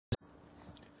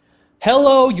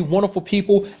Hello, you wonderful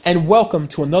people, and welcome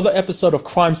to another episode of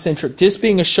Crime Centric, this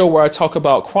being a show where I talk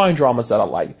about crime dramas that I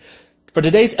like. For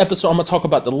today's episode, I'm going to talk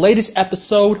about the latest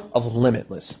episode of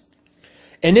Limitless.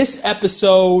 And this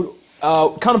episode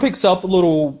kind of picks up a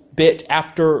little bit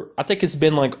after, I think it's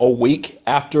been like a week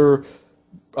after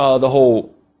the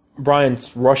whole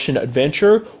Brian's Russian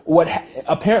adventure. What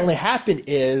apparently happened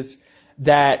is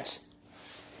that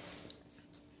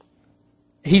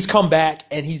he's come back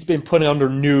and he's been put under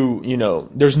new,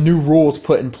 there's new rules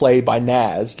put in play by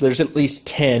Naz. There's at least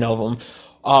 10 of them.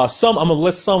 I'm going to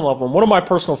list some of them. One of my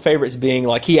personal favorites being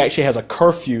like he actually has a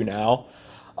curfew now.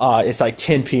 It's like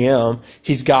 10 p.m.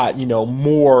 He's got,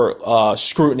 more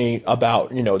scrutiny about,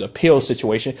 the pill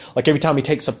situation. Like every time he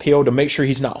takes a pill to make sure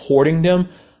he's not hoarding them,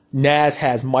 Naz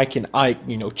has Mike and Ike,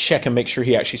 check and make sure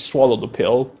he actually swallowed the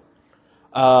pill.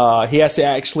 He has to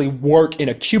actually work in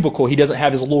a cubicle. He doesn't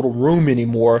have his little room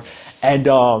anymore. And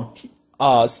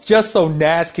just so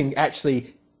Naz can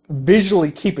actually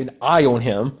visually keep an eye on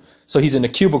him. So he's in a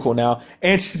cubicle now.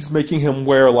 And she's making him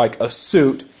wear like a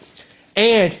suit.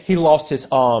 And he lost his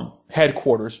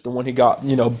headquarters, the one he got,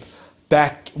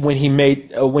 back when he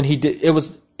made, it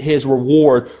was his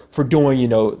reward for doing,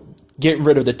 getting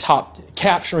rid of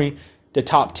capturing the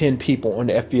top 10 people on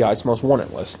the FBI's most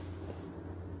wanted list.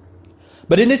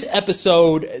 But in this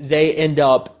episode, they end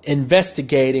up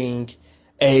investigating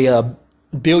a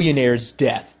billionaire's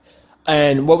death.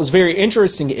 And what was very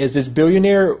interesting is this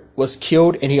billionaire was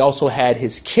killed and he also had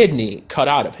his kidney cut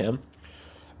out of him.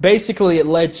 Basically, it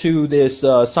led to this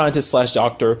scientist slash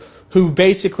doctor who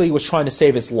basically was trying to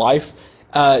save his life.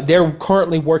 They're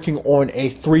currently working on a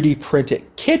 3D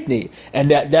printed kidney, and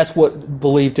that's what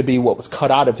believed to be what was cut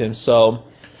out of him. So,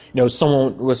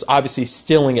 someone was obviously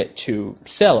stealing it to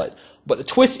sell it. But the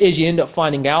twist is you end up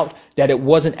finding out that it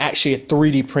wasn't actually a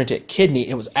 3D printed kidney.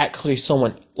 It was actually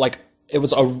someone, it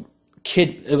was a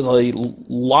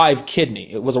live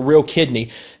kidney. It was a real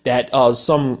kidney that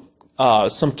some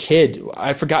kid,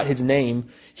 I forgot his name,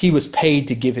 he was paid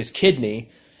to give his kidney.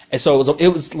 And so it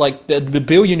was like the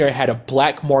billionaire had a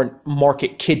black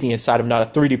market kidney inside of, not a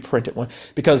 3D printed one,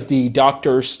 because the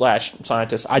doctor slash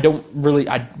scientist, I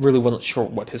really wasn't sure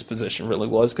what his position really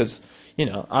was, because,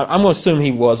 I'm going to assume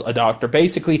he was a doctor.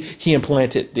 Basically, he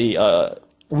implanted the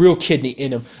real kidney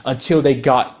in him until they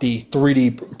got the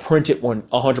 3D printed one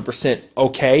 100%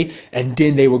 okay, and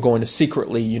then they were going to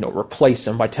secretly, replace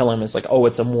him by telling him it's like, oh,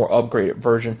 it's a more upgraded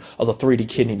version of the 3D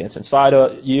kidney that's inside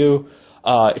of you.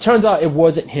 It turns out it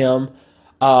wasn't him.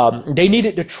 They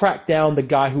needed to track down the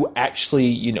guy who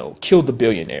actually, killed the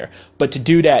billionaire. But to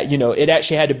do that, it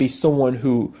actually had to be someone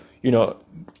who,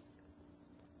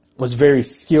 was very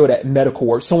skilled at medical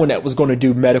work, someone that was going to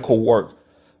do medical work,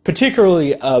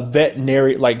 particularly a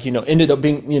veterinary, ended up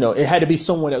being, it had to be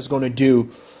someone that was going to do,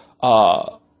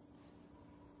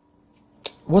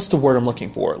 what's the word I'm looking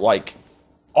for? Like,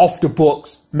 off the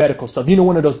books medical stuff.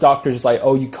 One of those doctors is like,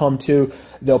 oh, you come to,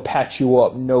 they'll patch you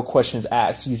up, no questions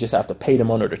asked. You just have to pay them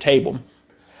under the table.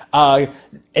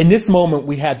 In this moment,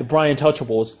 we had the Brian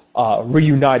Touchables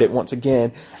reunited once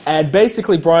again. And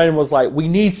basically, Brian was like, we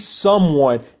need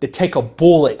someone to take a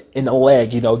bullet in the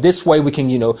leg. This way we can,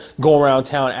 go around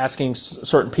town asking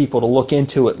certain people to look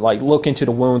into it, look into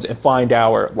the wounds and find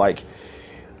our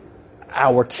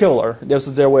killer. This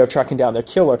is their way of tracking down their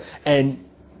killer. And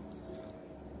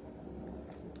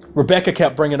Rebecca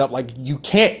kept bringing up, you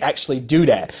can't actually do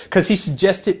that. Because he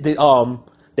suggested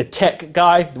the tech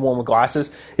guy, the one with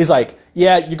glasses, he's like,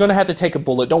 yeah, you're going to have to take a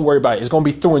bullet. Don't worry about it. It's going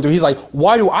to be through and through. He's like,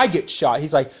 why do I get shot?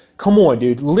 He's like, come on,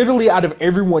 dude. Literally out of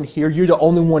everyone here, you're the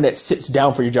only one that sits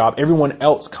down for your job. Everyone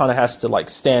else kind of has to,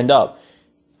 stand up.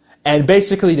 And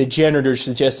basically the janitor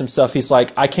suggests himself. He's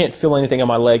like, I can't feel anything on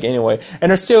my leg anyway.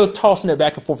 And they're still tossing it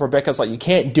back and forth. Rebecca's like, you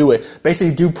can't do it.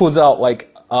 Basically, dude pulls out, I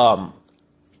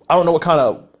don't know what kind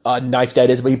of knife that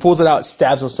is, but he pulls it out,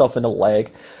 stabs himself in the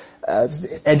leg. And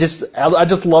I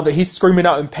just love it. He's screaming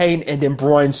out in pain, and then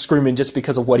Brian's screaming just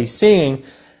because of what he's seeing.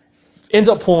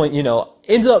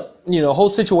 Whole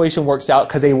situation works out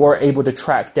because they were able to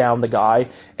track down the guy,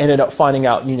 and ended up finding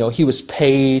out, he was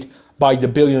paid by the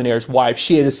billionaire's wife.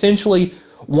 She had essentially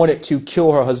wanted to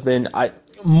kill her husband.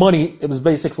 Money. It was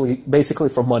basically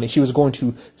for money. She was going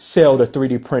to sell the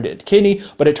 3D printed kidney,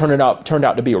 but it turned out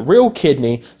to be a real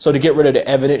kidney. So to get rid of the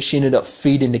evidence, she ended up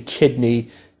feeding the kidney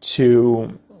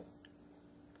to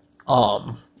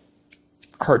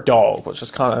her dog, which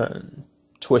is kind of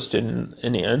twisted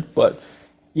in the end. But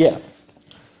yeah,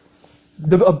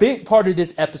 a big part of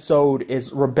this episode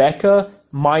is Rebecca,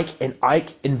 Mike, and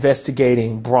Ike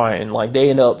investigating Brian.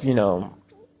 They end up,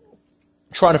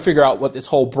 trying to figure out what this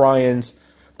whole Brian's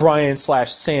Brian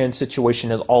slash Sans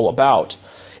situation is all about.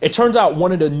 It turns out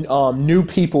one of the new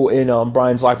people in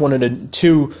Brian's life, one of the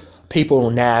two people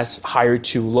Nas hired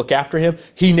to look after him,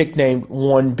 he nicknamed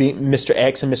one being Mr.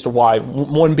 X and Mr. Y.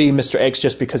 One being Mr. X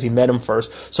just because he met him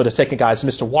first. So the second guy is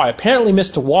Mr. Y. Apparently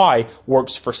Mr. Y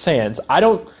works for Sans.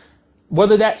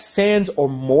 Whether that's Sans or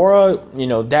Mora,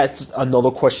 that's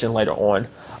another question later on.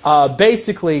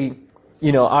 Basically,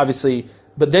 obviously,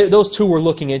 but those two were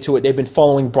looking into it. They've been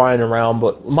following Brian around,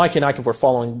 but Mike and I were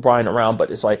following Brian around, but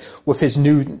it's like with his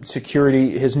new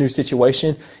security, his new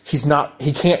situation, he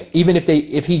can't, even if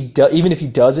he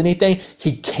does anything,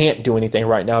 he can't do anything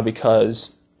right now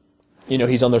because,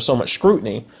 he's under so much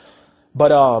scrutiny.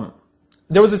 But,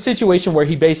 there was a situation where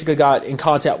he basically got in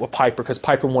contact with Piper because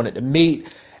Piper wanted to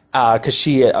meet, because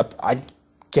she, I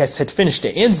guess, had finished the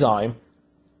enzyme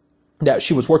that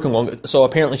she was working on. So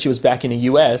apparently she was back in the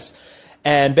U.S.,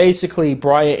 and basically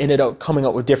Brian ended up coming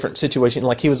up with different situations.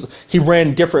 Like he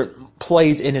ran different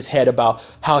plays in his head about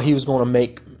how he was going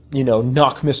to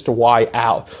knock Mr. Y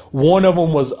out. One of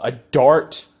them was a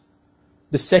dart.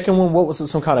 The second one, what was it?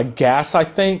 Some kind of gas, I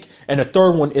think. And the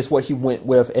third one is what he went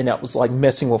with, and that was like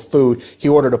messing with food. He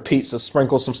ordered a pizza,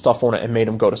 sprinkled some stuff on it, and made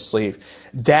him go to sleep.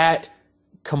 That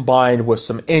combined with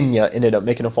some Enya ended up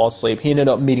making him fall asleep. He ended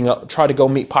up tried to go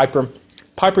meet Piper.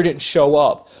 Piper didn't show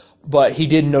up, but he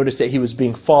did notice that he was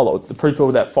being followed. The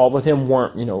people that followed him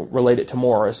weren't, related to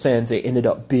Mora Sans. They ended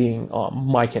up being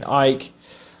Mike and Ike.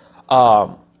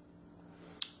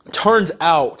 Turns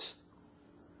out,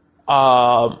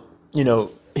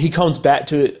 he comes back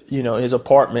to, his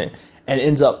apartment and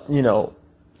ends up,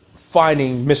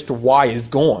 finding Mr. Y is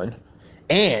gone.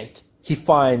 And he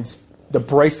finds the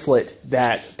bracelet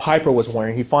that Piper was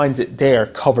wearing. He finds it there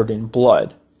covered in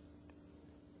blood.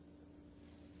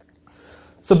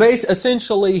 So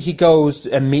essentially, he goes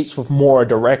and meets with Mora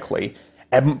directly.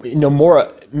 And,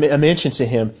 Mora mentions to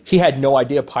him he had no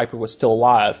idea Piper was still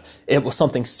alive. It was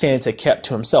something Sans had kept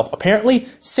to himself. Apparently,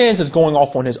 Sans is going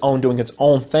off on his own, doing his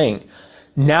own thing.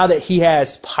 Now that he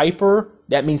has Piper,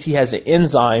 that means he has an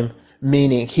enzyme,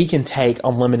 meaning he can take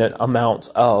unlimited amounts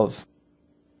of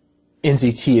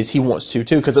NZT as he wants to,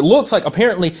 too. Because it looks like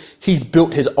apparently he's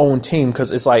built his own team,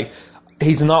 because it's like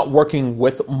he's not working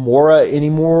with Mora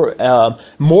anymore.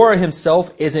 Mora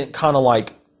himself isn't kind of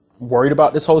like worried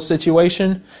about this whole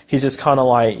situation. He's just kind of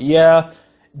like, yeah,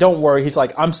 don't worry. He's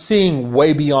like, I'm seeing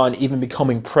way beyond even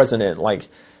becoming president. Like,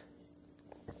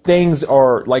 things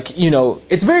are like,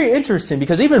 it's very interesting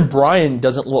because even Brian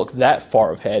doesn't look that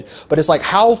far ahead, but it's like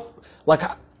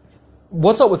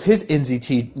what's up with his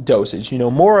NZT dosage?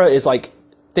 Mora is like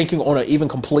thinking on an even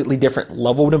completely different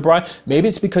level than Brian. Maybe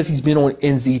it's because he's been on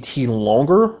NZT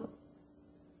longer.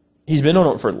 He's been on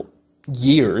it for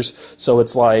years, so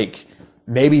it's like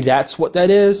maybe that's what that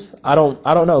is. I don't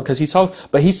know, because he's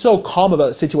so calm about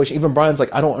the situation. Even Brian's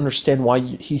like, I don't understand why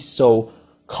he's so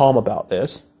calm about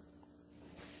this.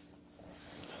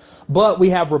 But we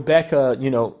have Rebecca,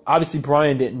 obviously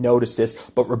Brian didn't notice this,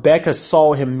 but Rebecca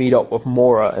saw him meet up with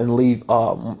Mora and leave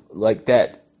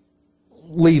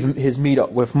his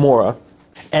meetup with Mora.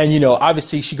 And,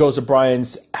 obviously she goes to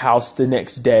Brian's house the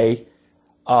next day,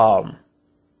 and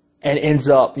ends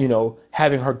up,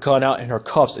 having her gun out and her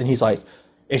cuffs. And he's like,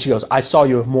 and she goes, I saw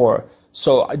you with Mora.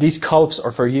 So these cuffs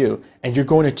are for you, and you're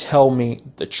going to tell me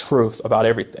the truth about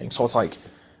everything. So it's like,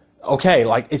 okay,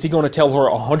 like, is he going to tell her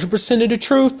 100% of the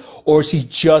truth, or is he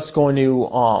just going to,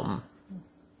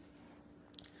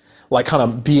 kind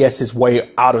of BS his way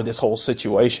out of this whole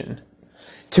situation?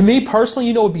 To me personally,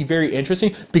 it would be very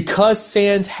interesting because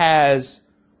Sans has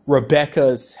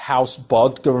Rebecca's house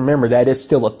bugged. Remember, that is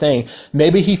still a thing.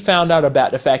 Maybe he found out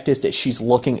about the fact is that she's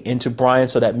looking into Brian,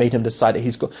 so that made him decide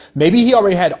that maybe he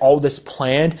already had all this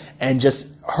planned, and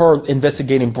just her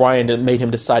investigating Brian that made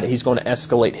him decide that he's going to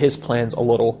escalate his plans a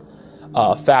little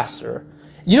faster.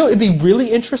 It'd be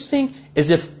really interesting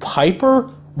is if Piper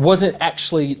wasn't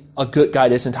actually a good guy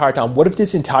this entire time. What if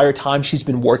this entire time she's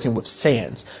been working with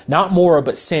Sans? Not Mora,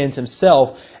 but Sans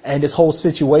himself, and this whole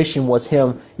situation was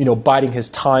him, biding his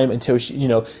time until she,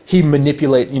 he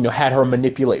had her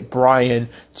manipulate Brian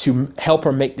to help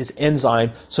her make this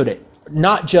enzyme so that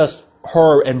not just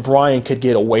her and Brian could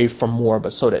get away from Mora,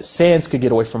 but so that Sans could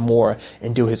get away from Mora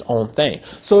and do his own thing.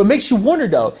 So it makes you wonder,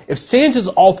 though, if Sans is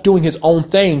off doing his own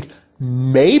thing,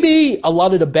 maybe a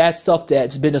lot of the bad stuff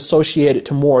that's been associated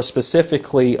to Mora,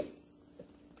 specifically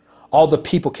all the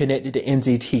people connected to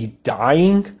NZT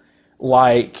dying,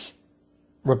 like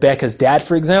Rebecca's dad,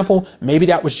 for example, maybe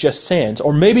that was just Sans,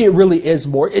 or maybe it really is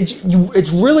more. It's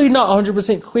really not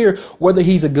 100% clear whether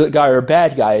he's a good guy or a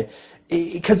bad guy,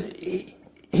 because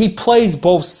he plays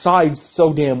both sides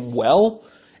so damn well.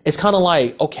 it's kind of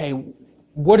like, okay,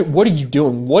 what are you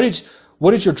doing? What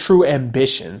is your true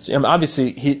ambitions? I mean,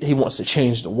 obviously he wants to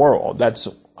change the world. That's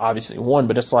obviously one,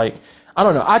 but it's like, I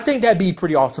don't know. I think that'd be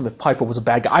pretty awesome if Piper was a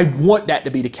bad guy. I want that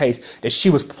to be the case, that she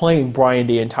was playing Brian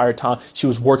the entire time. She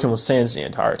was working with Sans the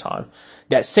entire time.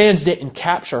 That Sans didn't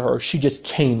capture her. She just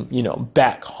came,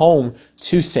 back home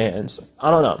to Sans.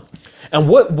 I don't know. And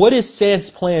what is Sans'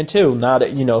 plan too? Now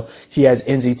that, he has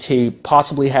NZT,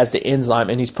 possibly has the enzyme,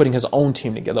 and he's putting his own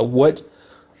team together. What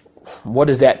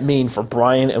does that mean for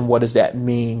Brian, and what does that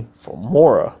mean for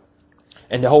Mora?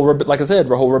 And the whole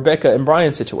Rebecca and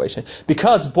Brian situation.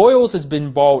 Because Boyles has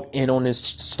been brought in on this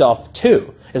stuff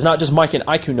too. It's not just Mike and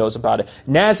Ike who knows about it.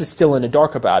 Naz is still in the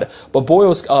dark about it. But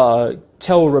Boyles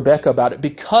tell Rebecca about it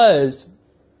because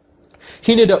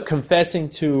he ended up confessing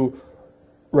to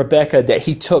Rebecca that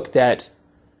he took that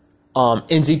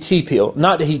NZT pill.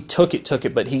 Not that he took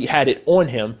it, but he had it on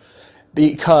him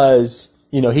because,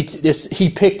 he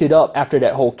picked it up after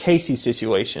that whole Casey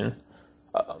situation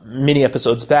many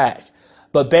episodes back.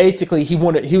 But basically, he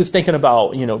was thinking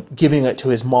about, giving it to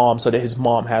his mom so that his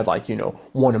mom had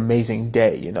one amazing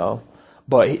day,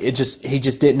 But he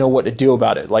just didn't know what to do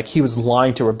about it. Like, he was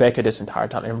lying to Rebecca this entire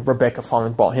time, and Rebecca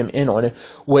finally brought him in on it,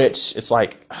 which it's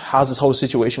like, how's this whole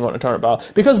situation going to turn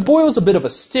about? Because Boyle's a bit of a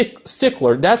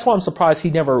stickler. That's why I'm surprised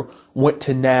he never went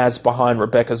to Naz behind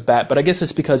Rebecca's back. But I guess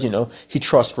it's because, he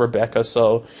trusts Rebecca.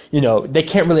 So, they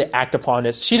can't really act upon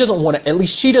this. She doesn't want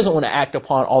to act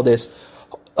upon all this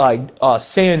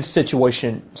Sans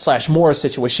situation / Mora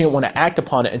situation. She didn't want to act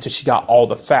upon it until she got all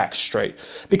the facts straight.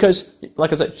 Because,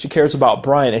 like I said, she cares about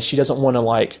Brian, and she doesn't want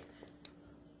to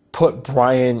put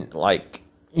Brian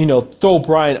throw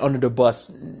Brian under the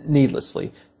bus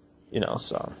needlessly.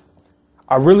 So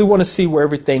I really want to see where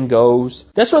everything goes.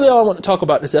 That's really all I want to talk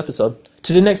about this episode.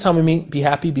 Till the next time we meet, be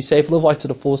happy, be safe, live life to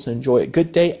the fullest, and enjoy it.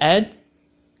 Good day and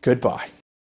goodbye.